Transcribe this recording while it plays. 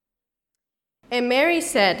And Mary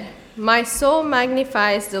said, "My soul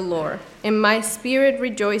magnifies the Lord, and my spirit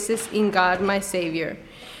rejoices in God my Savior,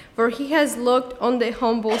 for he has looked on the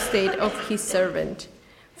humble state of his servant.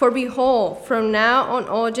 For behold, from now on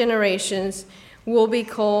all generations will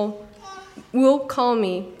call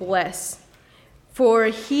me blessed. For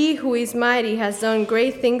he who is mighty has done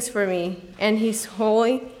great things for me, and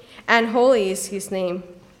holy is his name.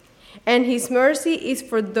 And his mercy is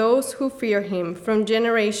for those who fear him from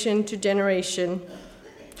generation to generation.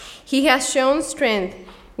 He has shown strength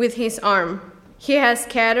with his arm. He has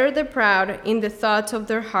scattered the proud in the thoughts of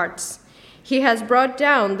their hearts. He has brought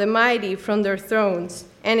down the mighty from their thrones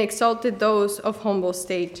and exalted those of humble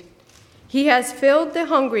state. He has filled the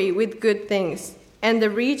hungry with good things, and the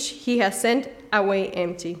rich he has sent away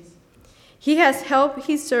empty. He has helped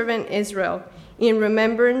his servant Israel in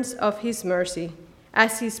remembrance of his mercy,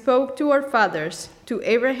 as he spoke to our fathers, to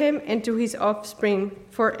Abraham and to his offspring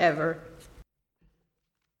forever."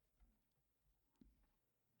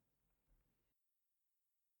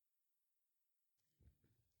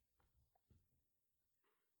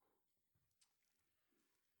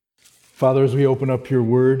 Father, as we open up your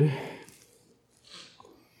word,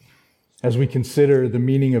 as we consider the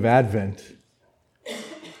meaning of Advent,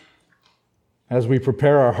 as we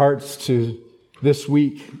prepare our hearts to this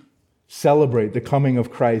week celebrate the coming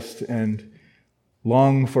of Christ and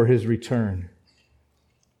long for his return,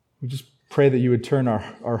 we just pray that you would turn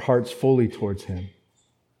our hearts fully towards him.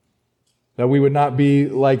 That we would not be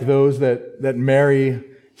like those that Mary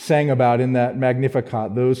sang about in that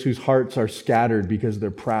Magnificat, those whose hearts are scattered because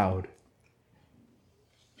they're proud.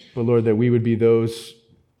 But Lord, that we would be those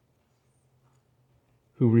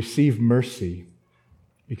who receive mercy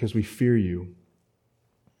because we fear you.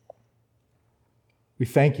 We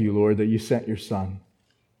thank you, Lord, that you sent your Son.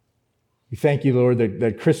 We thank you, Lord,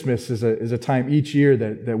 that Christmas is a time each year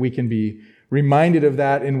that we can be reminded of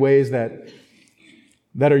that in ways that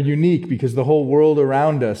are unique, because the whole world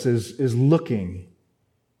around us is looking.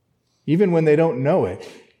 Even when they don't know it,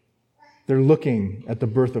 they're looking at the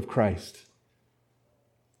birth of Christ.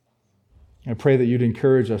 I pray that you'd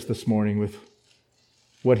encourage us this morning with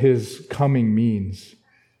what his coming means,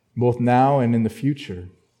 both now and in the future,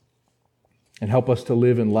 and help us to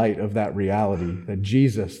live in light of that reality, that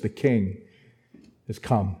Jesus, the King, has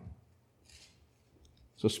come.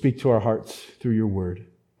 So speak to our hearts through your word.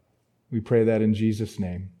 We pray that in Jesus'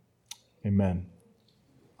 name. Amen.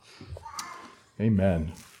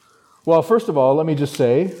 Amen. Well, first of all, let me just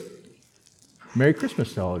say, Merry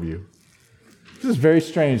Christmas to all of you. This is very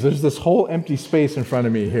strange. There's this whole empty space in front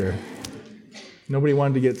of me here. Nobody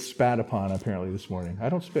wanted to get spat upon, apparently, this morning. I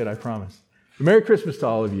don't spit, I promise. Merry Christmas to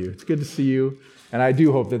all of you. It's good to see you. And I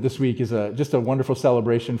do hope that this week is just a wonderful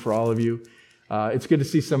celebration for all of you. It's good to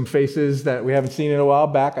see some faces that we haven't seen in a while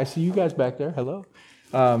back. I see you guys back there. Hello.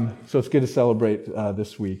 So it's good to celebrate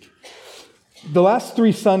this week. The last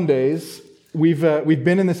 3 Sundays, we've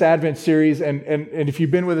been in this Advent series, and if you've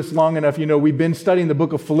been with us long enough, you know we've been studying the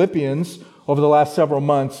book of Philippians over the last several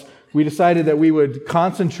months. We decided that we would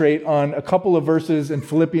concentrate on a couple of verses in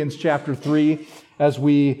Philippians chapter 3 as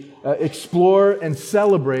we explore and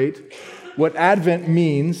celebrate what Advent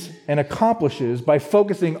means and accomplishes by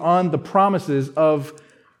focusing on the promises of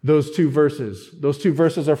those 2 verses. Those 2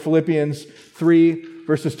 verses are Philippians 3,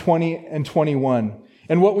 verses 20 and 21.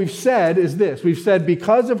 And what we've said is this. We've said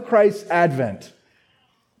because of Christ's advent,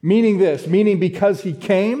 meaning because he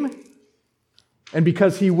came and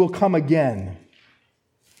because he will come again,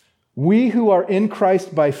 we who are in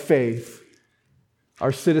Christ by faith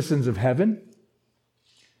are citizens of heaven.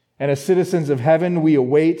 And as citizens of heaven, we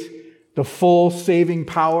await the full saving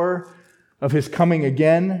power of his coming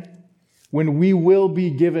again, when we will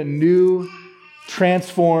be given new,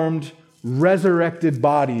 transformed, resurrected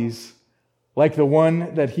bodies like the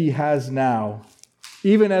one that he has now,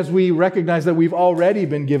 even as we recognize that we've already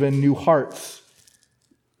been given new hearts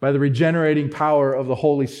by the regenerating power of the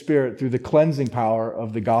Holy Spirit through the cleansing power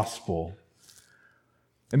of the gospel.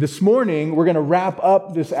 And this morning, we're going to wrap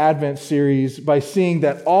up this Advent series by seeing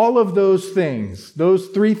that all of those things, those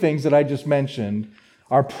 3 things that I just mentioned,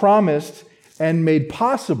 are promised and made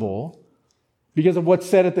possible because of what's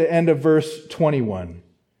said at the end of verse 21.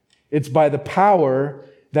 It's by the power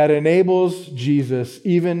that enables Jesus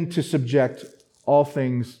even to subject all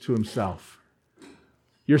things to himself.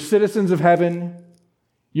 You're citizens of heaven.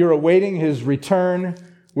 You're awaiting his return,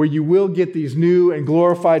 where you will get these new and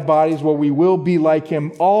glorified bodies, where we will be like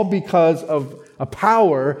him, all because of a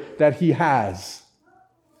power that he has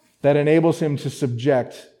that enables him to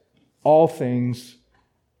subject all things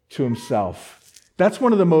to himself. That's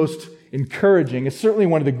one of the most encouraging, it's certainly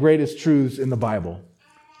one of the greatest truths in the Bible.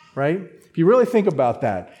 right? If you really think about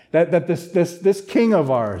that this king of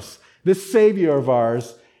ours, this Savior of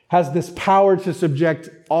ours, has this power to subject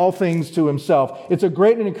all things to himself. It's a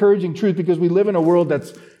great and encouraging truth because we live in a world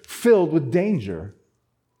that's filled with danger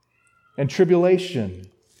and tribulation.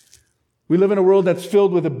 We live in a world that's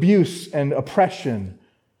filled with abuse and oppression,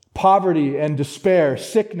 poverty and despair,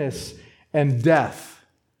 sickness and death.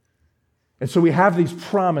 And so we have these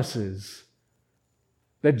promises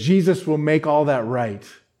that Jesus will make all that right.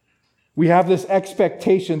 We have this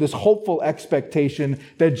expectation, this hopeful expectation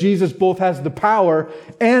that Jesus both has the power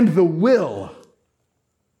and the will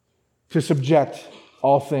to subject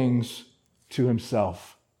all things to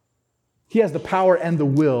himself. He has the power and the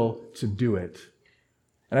will to do it.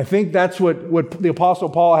 And I think that's what the Apostle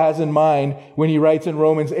Paul has in mind when he writes in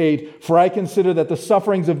Romans 8, "For I consider that the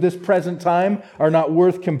sufferings of this present time are not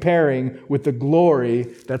worth comparing with the glory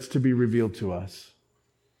that's to be revealed to us."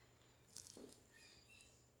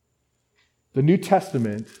 The New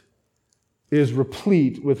Testament is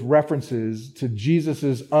replete with references to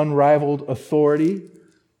Jesus' unrivaled authority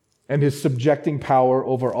and his subjecting power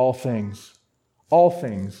over all things. All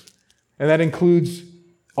things. And that includes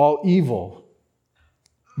all evil,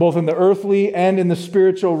 both in the earthly and in the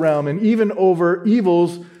spiritual realm, and even over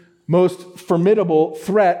evil's most formidable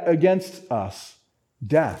threat against us,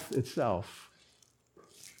 death itself.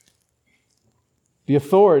 The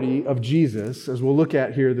authority of Jesus, as we'll look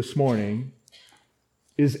at here this morning,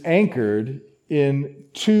 is anchored in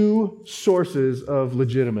two sources of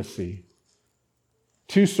legitimacy.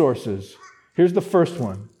 Two sources. Here's the first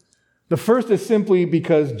one. The first is simply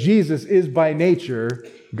because Jesus is by nature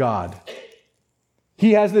God.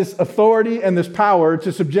 He has this authority and this power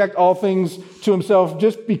to subject all things to himself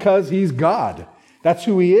just because he's God. That's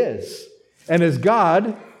who he is. And as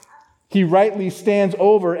God, he rightly stands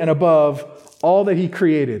over and above all that he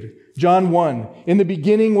created. John 1, "In the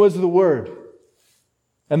beginning was the Word,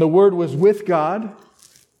 and the Word was with God,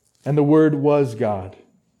 and the Word was God.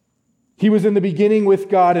 He was in the beginning with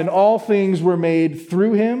God, and all things were made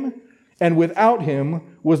through him, and without him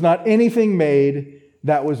was not anything made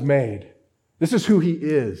that was made." This is who he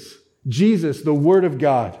is. Jesus, the Word of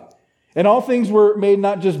God. And all things were made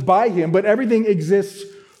not just by him, but everything exists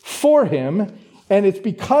for him, and it's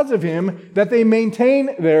because of him that they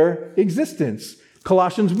maintain their existence.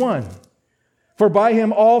 Colossians 1. "For by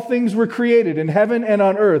him all things were created in heaven and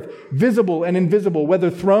on earth, visible and invisible,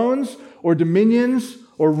 whether thrones or dominions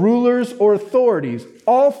or rulers or authorities.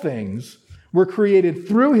 All things were created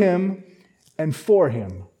through him and for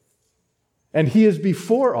him. And he is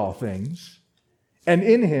before all things, and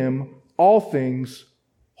in him all things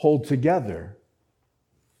hold together."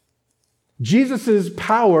 Jesus'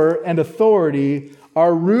 power and authority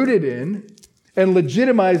are rooted in and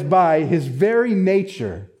legitimized by his very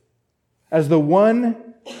nature as the one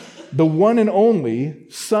and only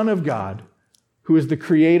Son of God, who is the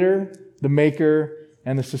creator, the maker,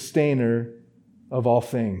 and the sustainer of all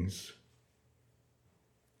things.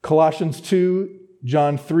 Colossians 2,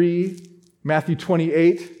 John 3, Matthew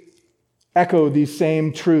 28 echo these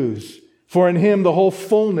same truths. "For in him the whole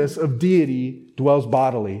fullness of deity dwells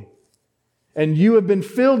bodily. And you have been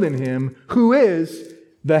filled in him, who is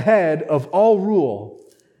the head of all rule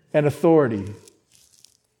and authority.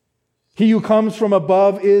 He who comes from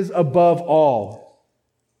above is above all.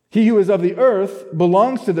 He who is of the earth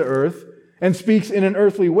belongs to the earth and speaks in an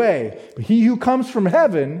earthly way. But he who comes from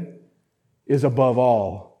heaven is above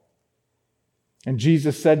all." And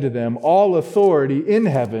Jesus said to them, "All authority in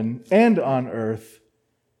heaven and on earth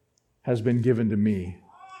has been given to me."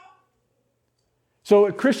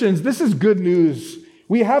 So Christians, this is good news.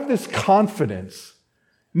 We have this confidence,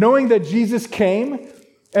 knowing that Jesus came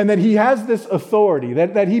and that he has this authority,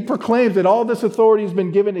 that he proclaims that all this authority has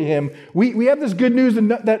been given to him. We have this good news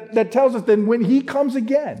that tells us that when he comes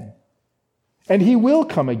again, and he will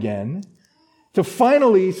come again, to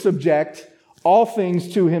finally subject all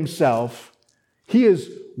things to himself, he is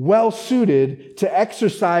well suited to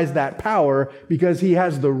exercise that power because he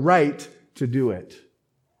has the right to do it.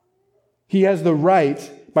 He has the right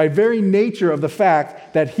by very nature of the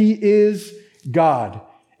fact that he is God.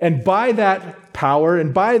 And by that power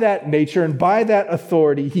and by that nature and by that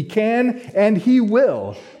authority, he can and he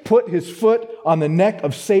will put his foot on the neck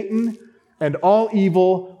of Satan and all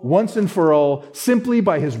evil once and for all simply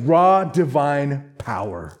by his raw divine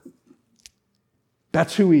power.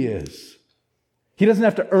 That's who he is. He doesn't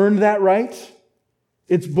have to earn that right.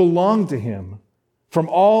 It's belonged to him from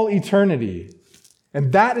all eternity.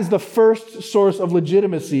 And that is the first source of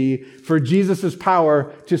legitimacy for Jesus'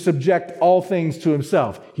 power to subject all things to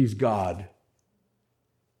himself. He's God.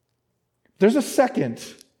 There's a second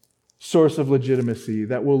source of legitimacy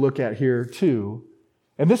that we'll look at here too.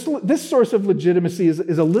 And this source of legitimacy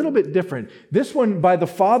is a little bit different. This one, by the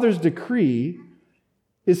Father's decree,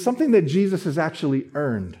 is something that Jesus has actually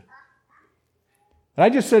earned. And I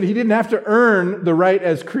just said he didn't have to earn the right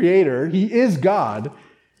as creator. He is God.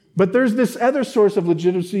 But there's this other source of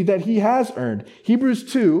legitimacy that he has earned.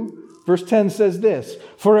 Hebrews 2, verse 10 says this,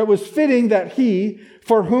 "For it was fitting that he,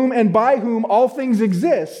 for whom and by whom all things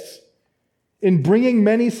exist, in bringing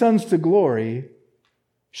many sons to glory,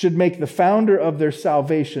 should make the founder of their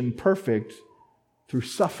salvation perfect through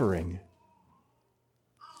suffering."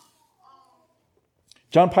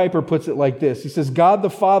 John Piper puts it like this. He says, "God the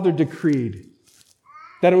Father decreed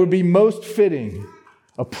that it would be most fitting,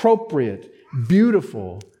 appropriate,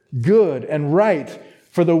 beautiful, good, and right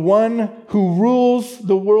for the one who rules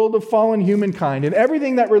the world of fallen humankind and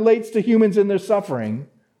everything that relates to humans in their suffering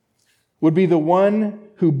would be the one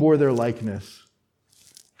who bore their likeness,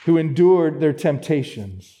 who endured their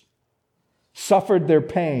temptations, suffered their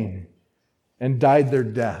pain, and died their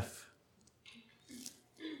death.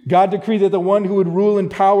 God decreed that the one who would rule in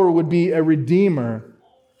power would be a redeemer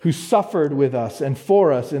who suffered with us and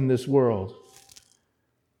for us in this world.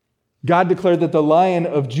 God declared that the Lion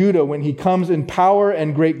of Judah, when he comes in power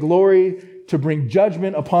and great glory to bring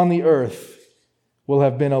judgment upon the earth, will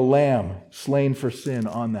have been a lamb slain for sin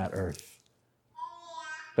on that earth.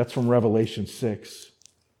 That's from Revelation 6.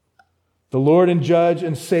 The Lord and Judge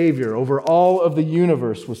and Savior over all of the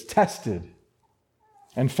universe was tested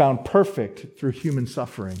and found perfect through human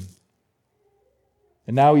suffering.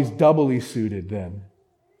 And now he's doubly suited then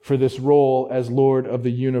for this role as Lord of the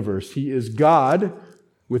universe. He is God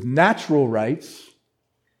with natural rights,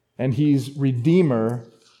 and he's Redeemer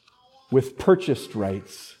with purchased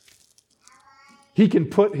rights. He can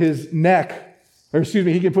put his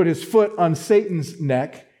foot on Satan's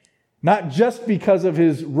neck, not just because of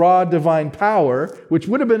his raw divine power, which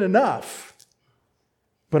would have been enough,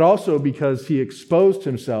 but also because he exposed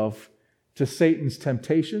himself to Satan's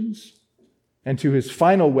temptations and to his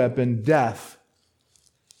final weapon, death,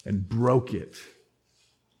 and broke it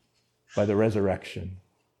by the resurrection.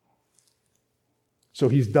 So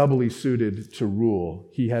he's doubly suited to rule.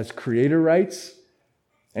 He has creator rights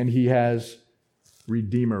and he has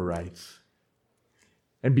redeemer rights.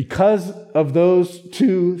 And because of those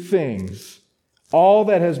two things, all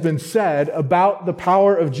that has been said about the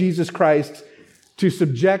power of Jesus Christ to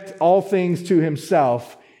subject all things to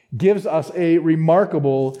himself gives us a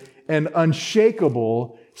remarkable and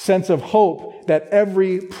unshakable sense of hope that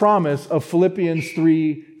every promise of Philippians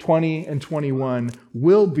 3:20 and 21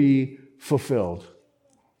 will be fulfilled.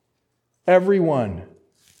 Every one.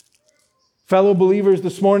 Fellow believers,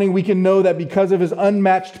 this morning we can know that because of his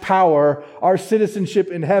unmatched power, our citizenship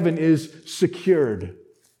in heaven is secured.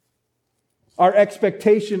 Our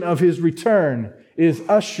expectation of his return is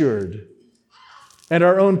assured. And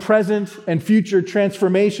our own present and future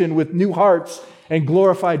transformation with new hearts and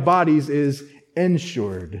glorified bodies is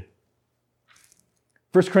ensured.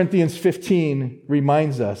 1 Corinthians 15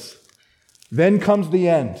 reminds us, "Then comes the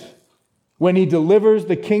end, when he delivers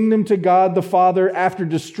the kingdom to God the Father after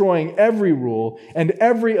destroying every rule and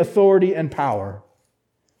every authority and power.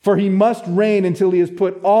 For he must reign until he has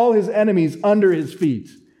put all his enemies under his feet.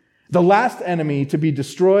 The last enemy to be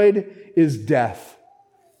destroyed is death.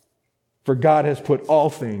 For God has put all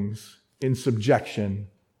things in subjection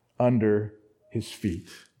under his feet."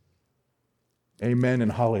 Amen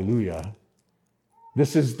and hallelujah.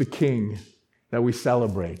 This is the King that we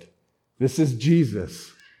celebrate. This is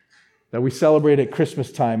Jesus that we celebrate at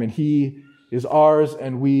Christmas time, and he is ours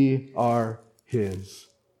and we are his.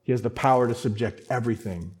 He has the power to subject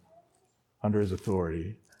everything under his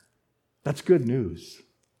authority. That's good news.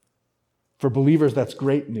 For believers, that's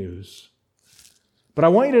great news. But I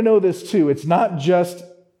want you to know this too. It's not just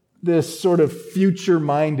this sort of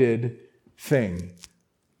future-minded thing.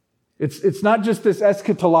 It's not just this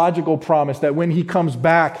eschatological promise that when he comes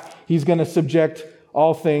back, he's going to subject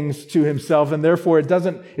all things to himself, and therefore it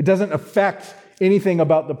doesn't affect anything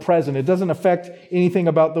about the present. It doesn't affect anything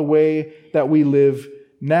about the way that we live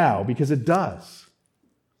now, because it does.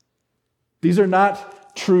 These are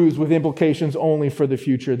not truths with implications only for the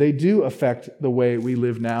future. They do affect the way we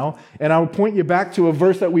live now. And I'll point you back to a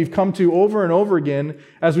verse that we've come to over and over again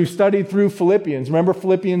as we've studied through Philippians. Remember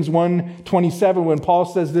Philippians 1:27 when Paul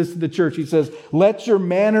says this to the church. He says, "Let your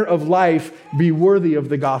manner of life be worthy of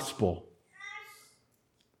the gospel."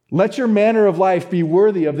 Let your manner of life be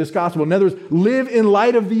worthy of this gospel. In other words, live in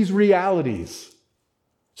light of these realities.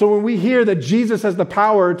 So when we hear that Jesus has the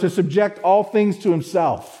power to subject all things to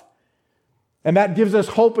himself, And that gives us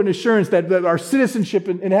hope and assurance that our citizenship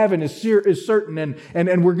in heaven is certain,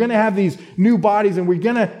 and we're going to have these new bodies, and we're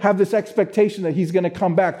going to have this expectation that He's going to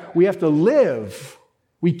come back. We have to live.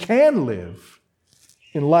 We can live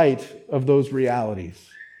in light of those realities.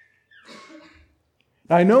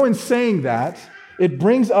 Now, I know in saying that, it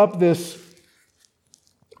brings up this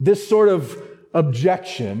sort of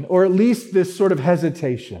objection, or at least this sort of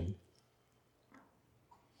hesitation.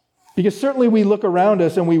 Because certainly we look around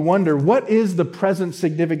us and we wonder, what is the present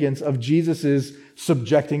significance of Jesus'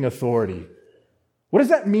 subjecting authority? What does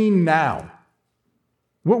that mean now?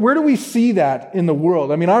 Where do we see that in the world?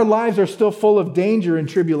 I mean, our lives are still full of danger and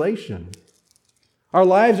tribulation. Our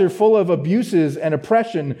lives are full of abuses and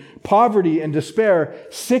oppression, poverty and despair,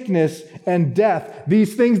 sickness and death,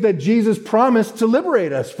 these things that Jesus promised to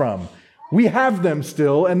liberate us from. We have them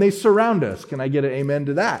still, and they surround us. Can I get an amen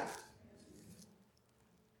to that?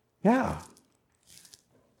 Yeah.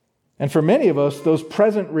 And for many of us, those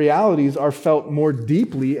present realities are felt more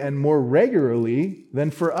deeply and more regularly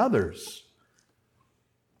than for others.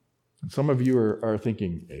 And some of you are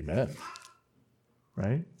thinking, amen,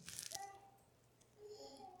 right?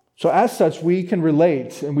 So as such, we can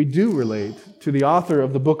relate, and we do relate, to the author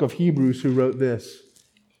of the book of Hebrews who wrote this.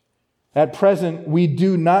 At present, we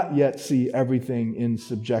do not yet see everything in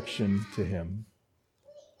subjection to Him.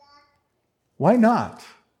 Why not?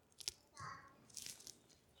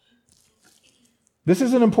 This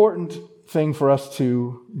is an important thing for us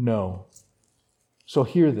to know. So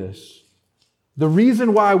hear this. The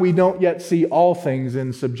reason why we don't yet see all things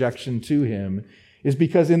in subjection to Him is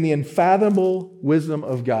because in the unfathomable wisdom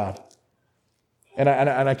of God, and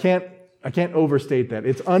I can't overstate that.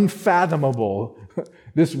 It's unfathomable,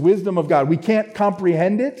 this wisdom of God. We can't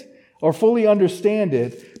comprehend it or fully understand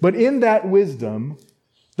it, but in that wisdom,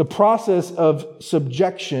 the process of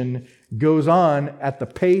subjection goes on at the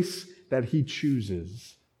pace that He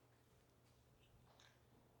chooses.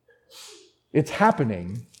 It's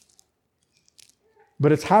happening,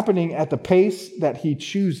 but it's happening at the pace that He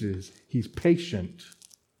chooses. He's patient.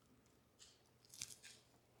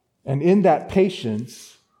 And in that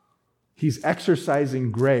patience, He's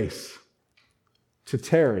exercising grace to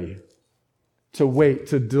tarry, to wait,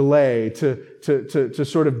 to delay, to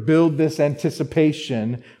sort of build this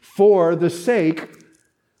anticipation for the sake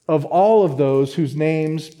of all of those whose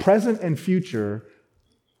names, present and future,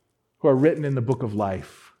 who are written in the book of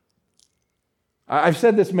life. I've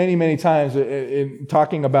said this many, many times in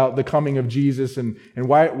talking about the coming of Jesus and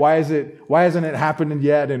why hasn't it happened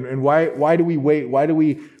yet, and why do we wait? Why do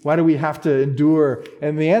we have to endure?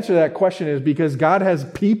 And the answer to that question is because God has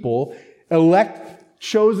people, elect,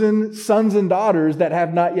 chosen sons and daughters that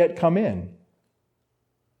have not yet come in.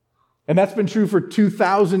 And that's been true for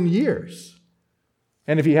 2,000 years.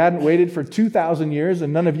 And if He hadn't waited for 2,000 years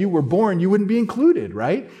and none of you were born, you wouldn't be included,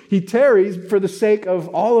 right? He tarries for the sake of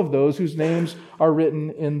all of those whose names are written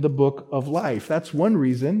in the book of life. That's one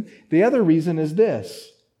reason. The other reason is this.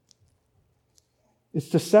 It's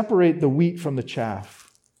to separate the wheat from the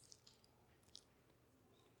chaff.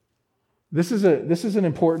 This is an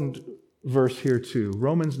important verse here too.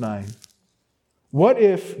 Romans 9. What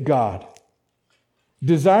if God,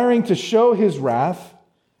 desiring to show His wrath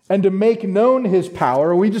and to make known His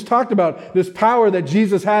power, we just talked about this power that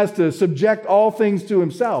Jesus has to subject all things to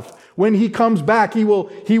Himself. When He comes back, He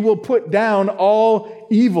will put down all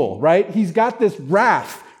evil, right? He's got this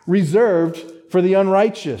wrath reserved for the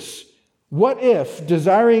unrighteous. What if,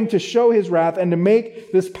 desiring to show His wrath and to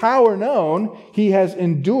make this power known, He has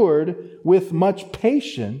endured with much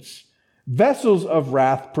patience vessels of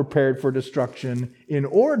wrath prepared for destruction in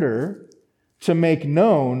order to make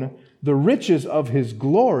known the riches of His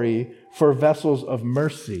glory for vessels of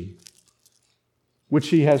mercy, which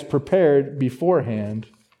He has prepared beforehand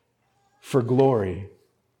for glory.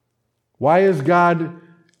 Why is God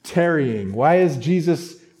tarrying? Why is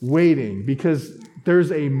Jesus waiting? Because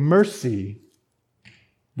there's a mercy,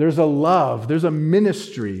 there's a love, there's a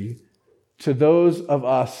ministry to those of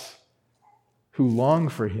us who long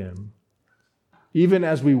for Him, even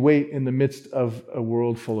as we wait in the midst of a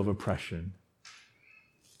world full of oppression.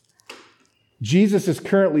 Jesus is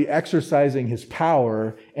currently exercising His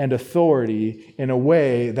power and authority in a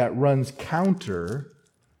way that runs counter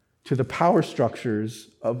to the power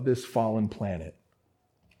structures of this fallen planet.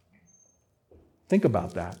 Think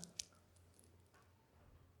about that.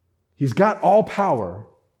 He's got all power,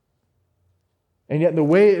 and yet the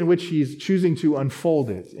way in which He's choosing to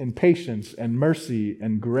unfold it in patience and mercy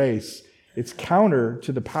and grace, it's counter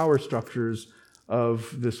to the power structures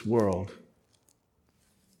of this world.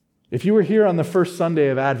 If you were here on the first Sunday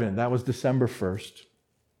of Advent, that was December 1st,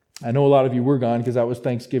 I know a lot of you were gone because that was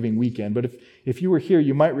Thanksgiving weekend, but if you were here,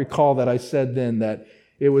 you might recall that I said then that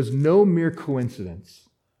it was no mere coincidence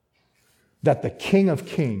that the King of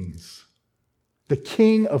Kings,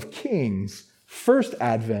 first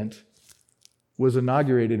advent was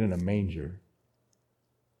inaugurated in a manger.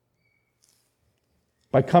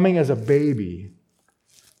 By coming as a baby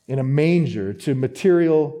in a manger to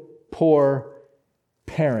material poor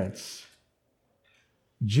parents,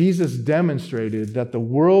 Jesus demonstrated that the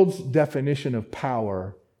world's definition of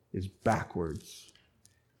power is backwards.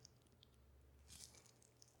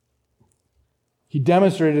 He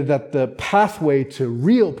demonstrated that the pathway to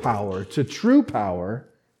real power, to true power,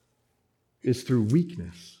 is through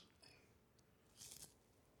weakness,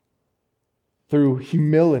 through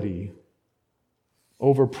humility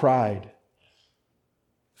over pride,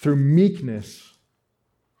 through meekness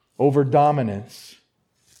over dominance,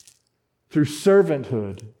 through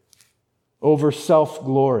servanthood over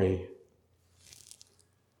self-glory.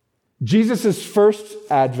 Jesus' first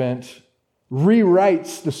advent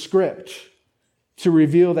rewrites the script to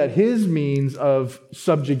reveal that his means of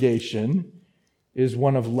subjugation is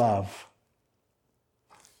one of love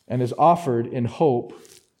and is offered in hope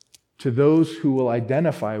to those who will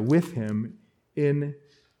identify with him in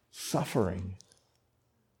suffering.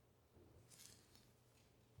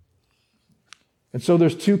 And so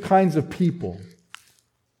there's two kinds of people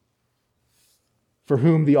for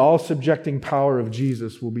whom the all-subjecting power of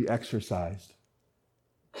Jesus will be exercised.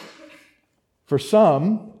 For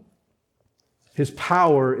some, his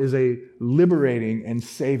power is a liberating and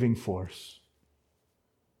saving force.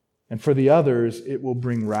 And for the others, it will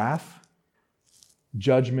bring wrath,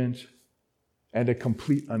 judgment, and a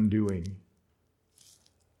complete undoing.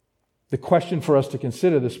 The question for us to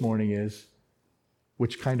consider this morning is,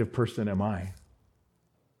 which kind of person am I?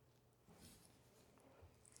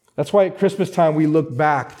 That's why at Christmas time we look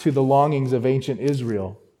back to the longings of ancient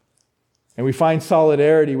Israel, and we find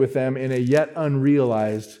solidarity with them in a yet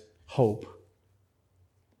unrealized hope.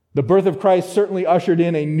 The birth of Christ certainly ushered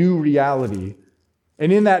in a new reality,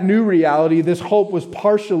 and in that new reality, this hope was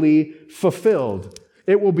partially fulfilled.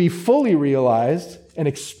 It will be fully realized and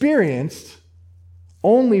experienced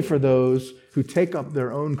only for those who take up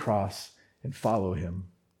their own cross and follow him.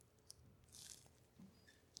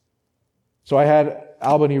 So I had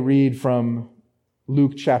Albany read from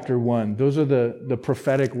Luke chapter 1. Those are the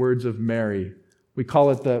prophetic words of Mary. We call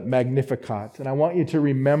it the Magnificat. And I want you to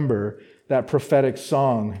remember that prophetic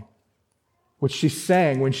song, which she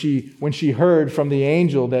sang when she heard from the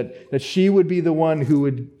angel that she would be the one who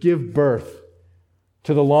would give birth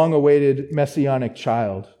to the long-awaited messianic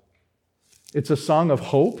child. It's a song of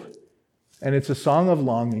hope, and it's a song of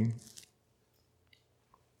longing.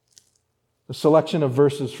 A selection of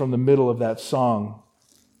verses from the middle of that song.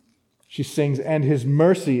 She sings, "And his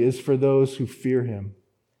mercy is for those who fear him,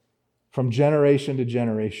 from generation to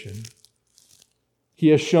generation. He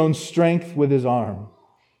has shown strength with his arm.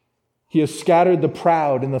 He has scattered the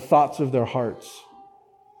proud in the thoughts of their hearts.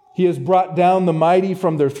 He has brought down the mighty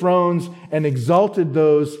from their thrones and exalted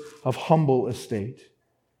those of humble estate.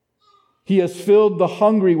 He has filled the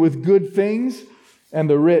hungry with good things, and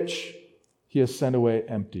the rich he has sent away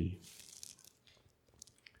empty."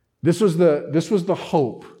 This was the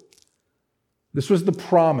hope. This was the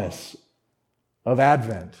promise of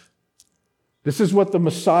Advent. This is what the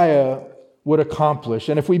Messiah would accomplish.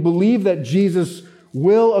 And if we believe that Jesus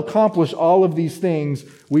will accomplish all of these things,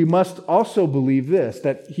 we must also believe this,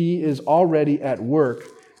 that he is already at work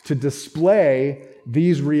to display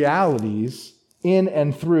these realities in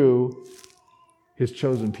and through his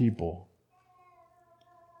chosen people.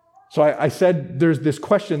 So I said there's this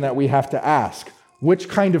question that we have to ask. Which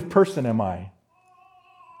kind of person am I?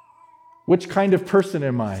 Which kind of person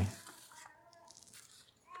am I?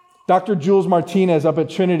 Dr. Jules Martinez up at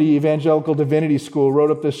Trinity Evangelical Divinity School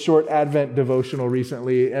wrote up this short Advent devotional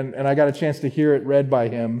recently, and I got a chance to hear it read by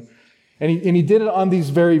him. And he did it on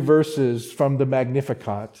these very verses from the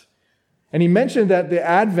Magnificat. And he mentioned that the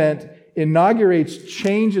Advent inaugurates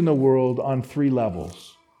change in the world on three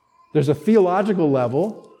levels. There's a theological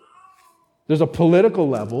level, there's a political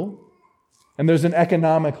level, and there's an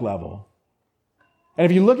economic level. And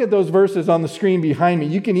if you look at those verses on the screen behind me,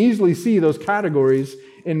 you can easily see those categories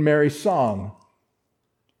in Mary's song.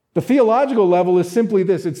 The theological level is simply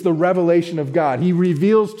this: it's the revelation of God. He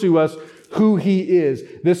reveals to us who he is.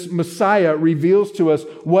 This Messiah reveals to us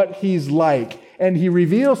what he's like. And he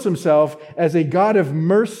reveals himself as a God of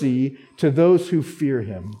mercy to those who fear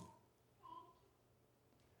him.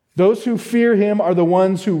 Those who fear him are the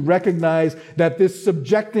ones who recognize that this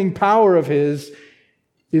subjecting power of his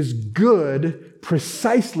is good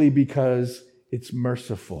precisely because it's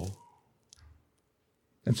merciful.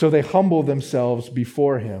 And so they humble themselves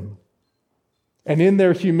before him. And in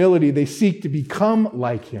their humility, they seek to become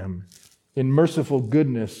like him in merciful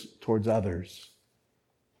goodness towards others.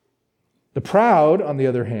 The proud, on the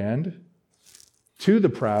other hand, to the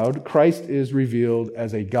proud, Christ is revealed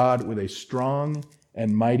as a God with a strong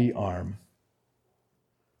and mighty arm.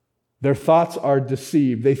 Their thoughts are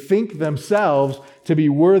deceived. They think themselves to be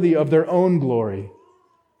worthy of their own glory.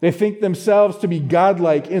 They think themselves to be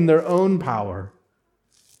godlike in their own power.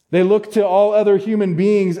 They look to all other human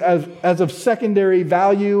beings as of secondary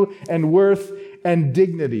value and worth and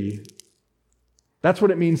dignity. That's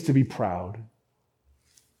what it means to be proud.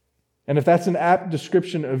 And if that's an apt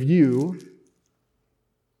description of you,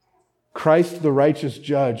 Christ, the righteous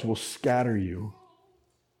judge, will scatter you.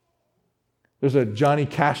 There's a Johnny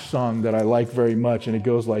Cash song that I like very much, and it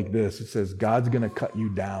goes like this. It says, God's going to cut you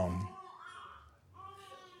down.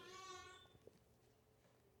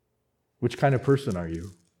 Which kind of person are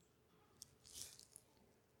you?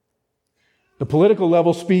 The political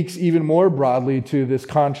level speaks even more broadly to this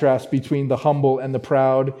contrast between the humble and the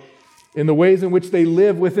proud in the ways in which they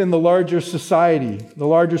live within the larger society, the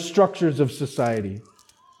larger structures of society.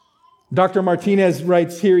 Dr. Martinez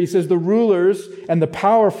writes here, he says, the rulers and the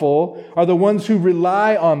powerful are the ones who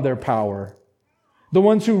rely on their power, the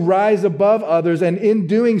ones who rise above others and in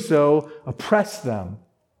doing so oppress them,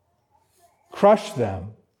 crush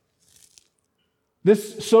them.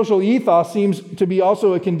 This social ethos seems to be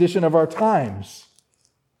also a condition of our times.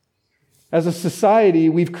 As a society,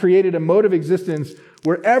 we've created a mode of existence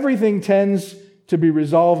where everything tends to be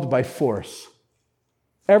resolved by force.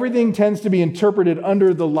 Everything tends to be interpreted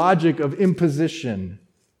under the logic of imposition.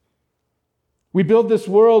 We build this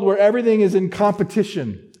world where everything is in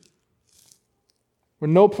competition, where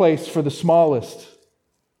no place for the smallest,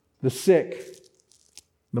 the sick,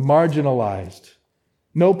 the marginalized,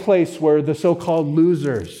 no place where the so-called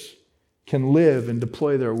losers can live and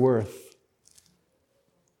deploy their worth.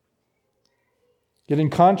 Yet in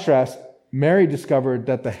contrast, Mary discovered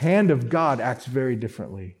that the hand of God acts very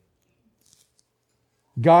differently.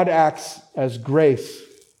 God acts as grace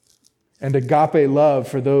and agape love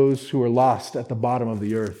for those who are lost at the bottom of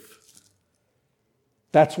the earth.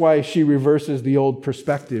 That's why she reverses the old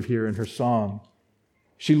perspective here in her song.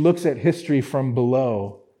 She looks at history from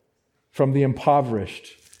below, from the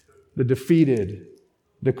impoverished, the defeated,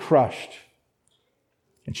 the crushed.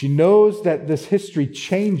 And she knows that this history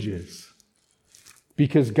changes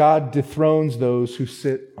because God dethrones those who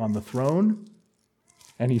sit on the throne,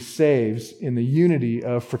 and he saves in the unity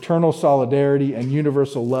of fraternal solidarity and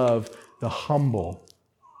universal love the humble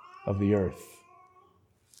of the earth.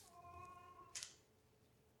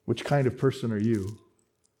 Which kind of person are you?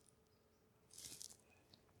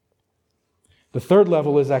 The third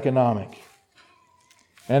level is economic.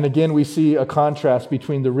 And again, we see a contrast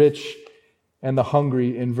between the rich and the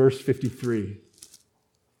hungry in verse 53.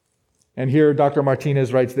 And here Dr.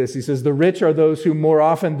 Martinez writes this. He says, the rich are those who more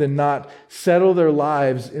often than not settle their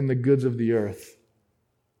lives in the goods of the earth.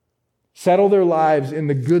 Settle their lives in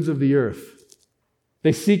the goods of the earth.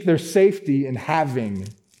 They seek their safety in having,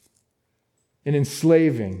 in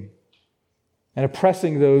enslaving, and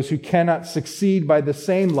oppressing those who cannot succeed by the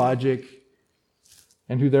same logic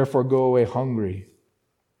and who therefore go away hungry.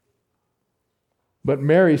 But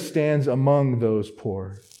Mary stands among those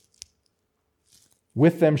poor.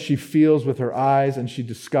 With them she feels with her eyes, and she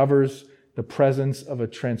discovers the presence of a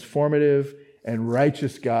transformative and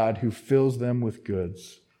righteous God who fills them with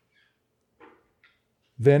goods.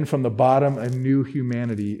 Then from the bottom, a new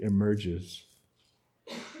humanity emerges.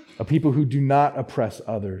 A people who do not oppress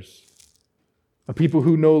others. A people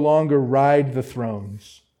who no longer ride the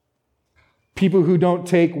thrones. People who don't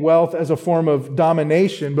take wealth as a form of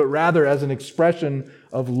domination, but rather as an expression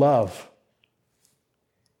of love.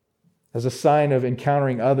 As a sign of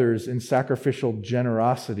encountering others in sacrificial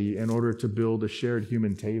generosity in order to build a shared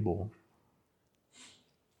human table.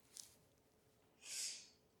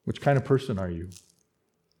 Which kind of person are you?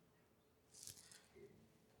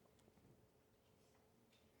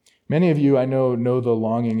 Many of you, I know the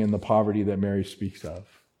longing and the poverty that Mary speaks of.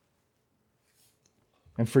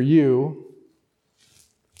 And for you,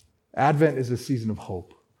 Advent is a season of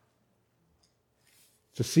hope.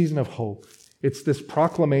 It's a season of hope. It's this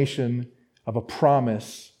proclamation of a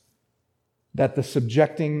promise that the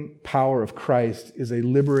subjecting power of Christ is a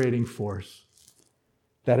liberating force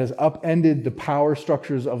that has upended the power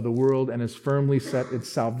structures of the world and has firmly set its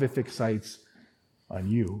salvific sights on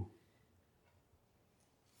you.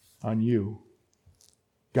 On you.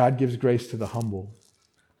 God gives grace to the humble.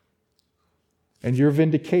 And your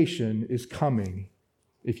vindication is coming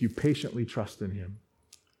if you patiently trust in him.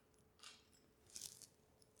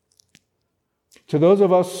 To those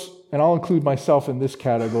of us, and I'll include myself in this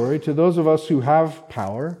category, to those of us who have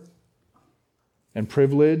power and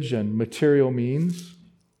privilege and material means,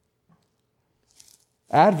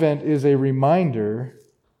 Advent is a reminder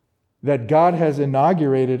that God has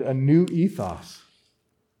inaugurated a new ethos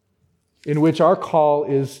in which our call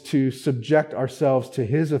is to subject ourselves to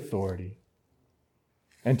his authority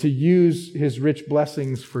and to use his rich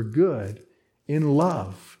blessings for good in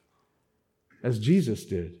love, as Jesus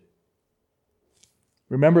did.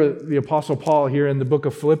 Remember, the Apostle Paul here in the book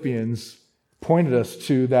of Philippians pointed us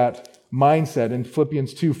to that mindset. In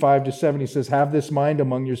Philippians 2, 5-7, he says, "Have this mind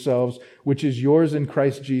among yourselves, which is yours in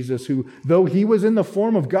Christ Jesus, who, though he was in the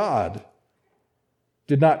form of God,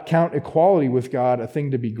 did not count equality with God a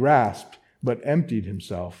thing to be grasped, but emptied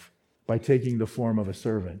himself by taking the form of a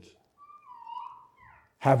servant."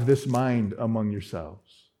 Have this mind among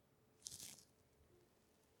yourselves.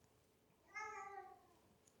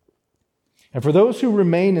 And for those who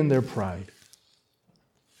remain in their pride,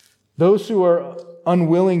 those who are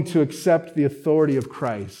unwilling to accept the authority of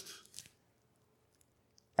Christ,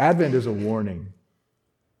 Advent is a warning.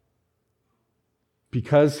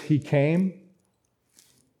 Because he came,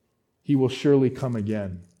 he will surely come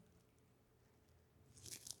again.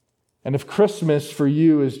 And if Christmas for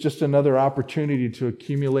you is just another opportunity to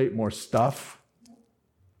accumulate more stuff,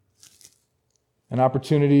 an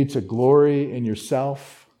opportunity to glory in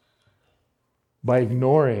yourself by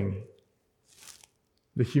ignoring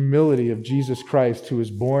the humility of Jesus Christ, who was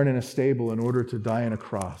born in a stable in order to die on a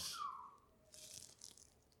cross,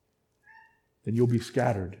 then you'll be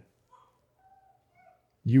scattered.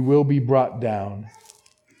 You will be brought down.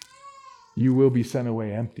 You will be sent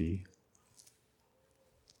away empty.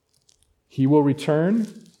 He will return,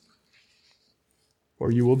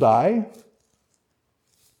 or you will die.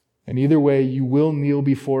 And either way, you will kneel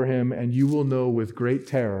before him, and you will know with great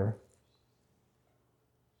terror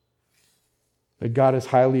that God has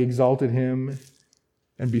highly exalted him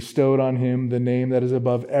and bestowed on him the name that is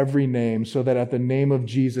above every name, so that at the name of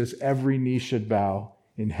Jesus every knee should bow,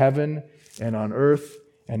 in heaven and on earth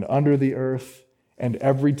and under the earth, and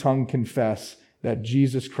every tongue confess that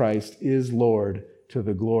Jesus Christ is Lord, to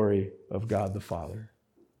the glory of God the Father.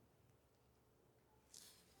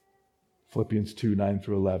 Philippians 2,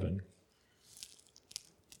 9-11.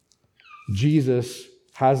 Jesus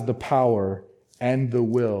has the power and the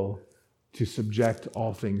will to subject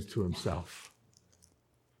all things to himself.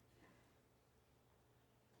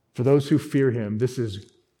 For those who fear him, this is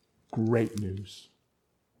great news.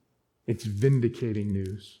 It's vindicating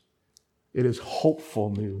news. It is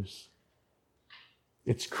hopeful news.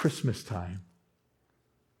 It's Christmas time.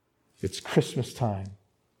 It's Christmas time.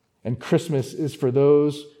 And Christmas is for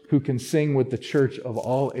those who can sing with the church of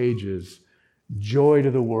all ages, "Joy to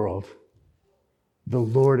the world. The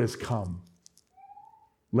Lord has come.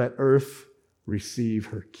 Let earth receive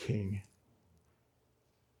her King."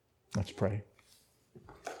 Let's pray.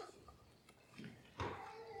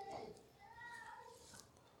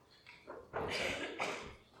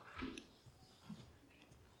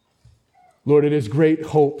 Lord, it is great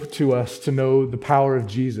hope to us to know the power of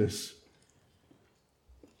Jesus.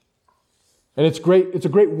 And it's a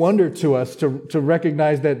great wonder to us to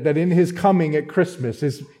recognize that in his coming at Christmas,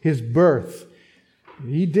 his birth,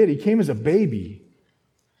 he came as a baby.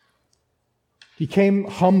 He came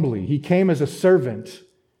humbly. He came as a servant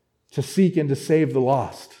to seek and to save the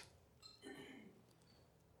lost.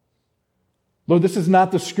 Lord, this is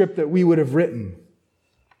not the script that we would have written.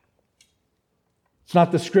 It's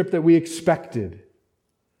not the script that we expected.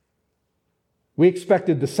 We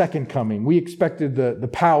expected the second coming. We expected the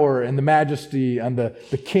power and the majesty and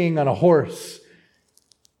the king on a horse,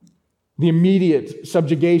 the immediate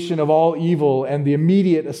subjugation of all evil and the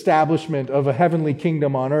immediate establishment of a heavenly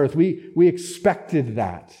kingdom on earth. We expected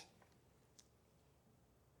that.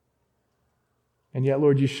 And yet,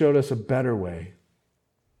 Lord, you showed us a better way.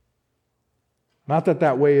 Not that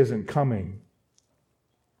that way isn't coming,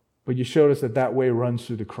 but you showed us that that way runs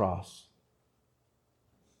through the cross.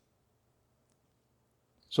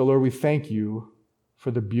 So, Lord, we thank you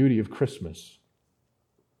for the beauty of Christmas.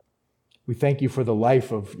 We thank you for the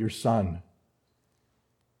life of your Son.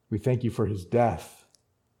 We thank you for his death,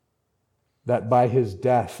 that by his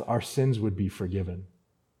death our sins would be forgiven.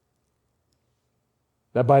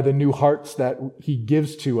 That by the new hearts that he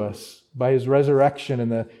gives to us, by his resurrection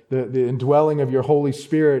and the indwelling of your Holy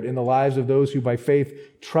Spirit in the lives of those who by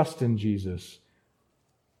faith trust in Jesus,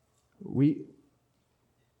 we've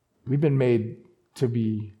been made to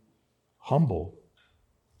be humble,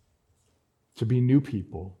 to be new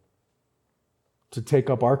people, to take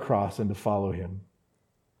up our cross and to follow him.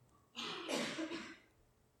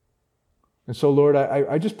 And so, Lord,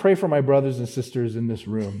 I just pray for my brothers and sisters in this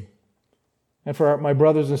room and for my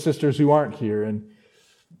brothers and sisters who aren't here. And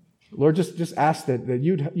Lord, just ask that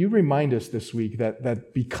you'd remind us this week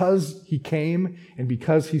that because he came and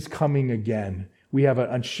because he's coming again, we have an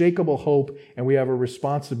unshakable hope and we have a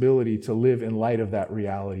responsibility to live in light of that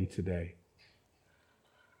reality today.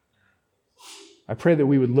 I pray that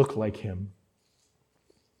we would look like him.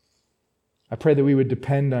 I pray that we would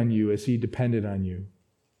depend on you as he depended on you.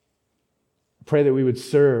 I pray that we would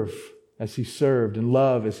serve as he served and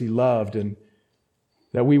love as he loved, and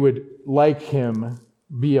that we would, like him,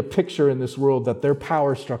 be a picture in this world that their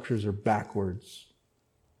power structures are backwards.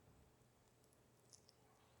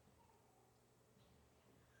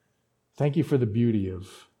 Thank you for the beauty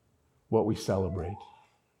of what we celebrate.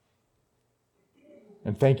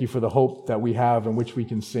 And thank you for the hope that we have in which we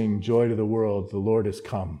can sing, "Joy to the world, the Lord has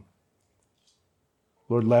come."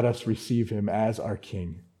 Lord, let us receive him as our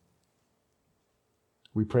King.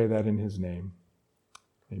 We pray that in his name.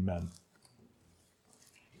 Amen.